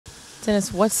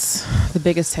Dennis, what's the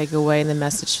biggest takeaway and the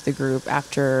message to the group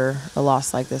after a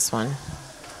loss like this one?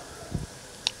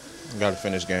 Got to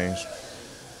finish games.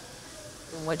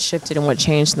 And what shifted and what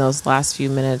changed in those last few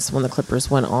minutes when the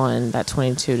Clippers went on that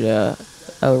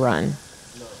 22-0 run?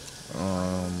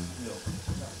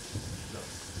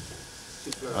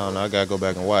 I don't know. I got to go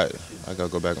back and watch. It.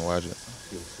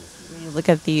 When you look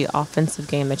at the offensive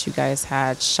game that you guys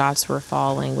had, shots were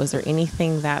falling. Was there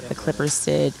anything that the Clippers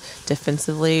did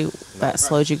defensively that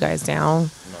slowed you guys down?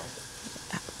 No.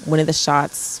 When the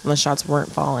shots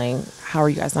weren't falling, how are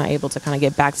you guys not able to kind of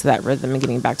get back to that rhythm and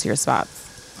getting back to your spots?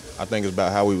 I think it's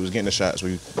about how we was getting the shots.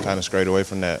 We kind of strayed away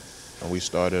from that, and we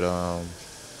started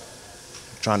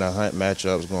trying to hunt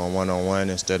matchups, going one-on-one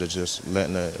instead of just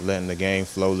letting the game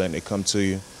flow, letting it come to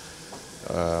you.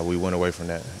 We went away from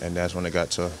that, and that's when it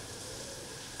got tough.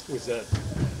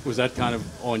 Was that kind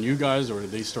of on you guys, or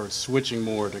did they start switching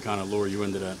more to kind of lure you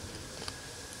into that?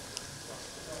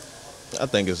 I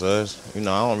think it's us. I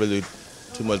don't really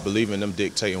too much believe in them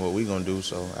dictating what we're going to do,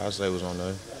 so I'll say it was on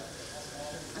us.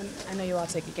 I know you all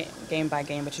take it game by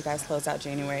game, but you guys close out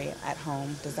January at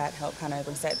home. Does that help kind of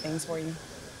reset things for you?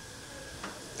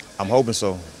 I'm hoping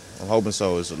so.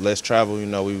 It's less travel.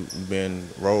 We've been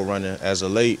road running as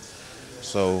of late,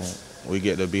 so we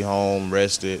get to be home,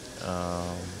 rested.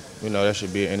 That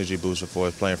should be an energy booster for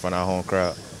us playing in front of our home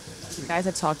crowd. You guys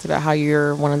have talked about how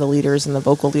you're one of the leaders and the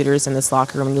vocal leaders in this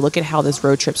locker room. When you look at how this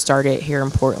road trip started here in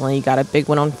Portland, you got a big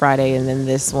one on Friday and then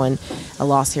this one, a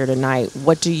loss here tonight.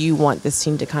 What do you want this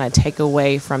team to kind of take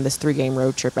away from this 3-game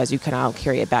road trip as you kind of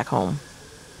carry it back home?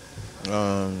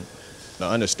 To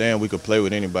understand we could play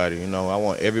with anybody. I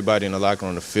want everybody in the locker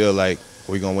room to feel like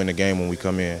we're going to win the game when we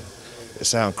come in. It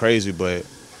sounds crazy, but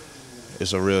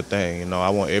it's a real thing. I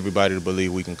want everybody to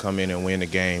believe we can come in and win the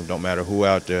game, don't matter who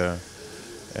out there.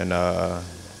 And,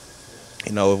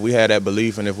 if we had that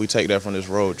belief and if we take that from this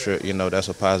road trip, that's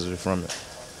a positive from it.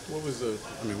 What was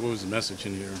the message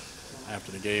in here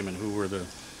after the game, and who were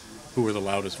the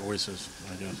loudest voices,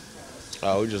 I guess?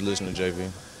 We just listened to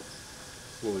JV.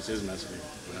 What was his message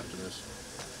after this?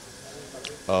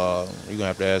 You're going to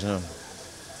have to ask him.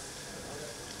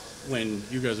 When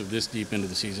you guys are this deep into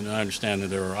the season, and I understand that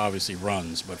there are obviously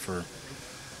runs, but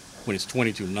when it's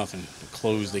 22-0 to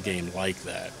close the game like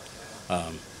that,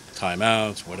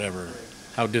 timeouts, whatever,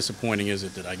 how disappointing is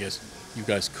it that I guess you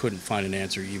guys couldn't find an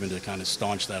answer even to kind of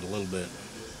staunch that a little bit?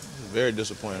 Very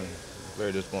disappointing.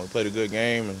 Very disappointing. We played a good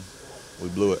game and we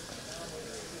blew it.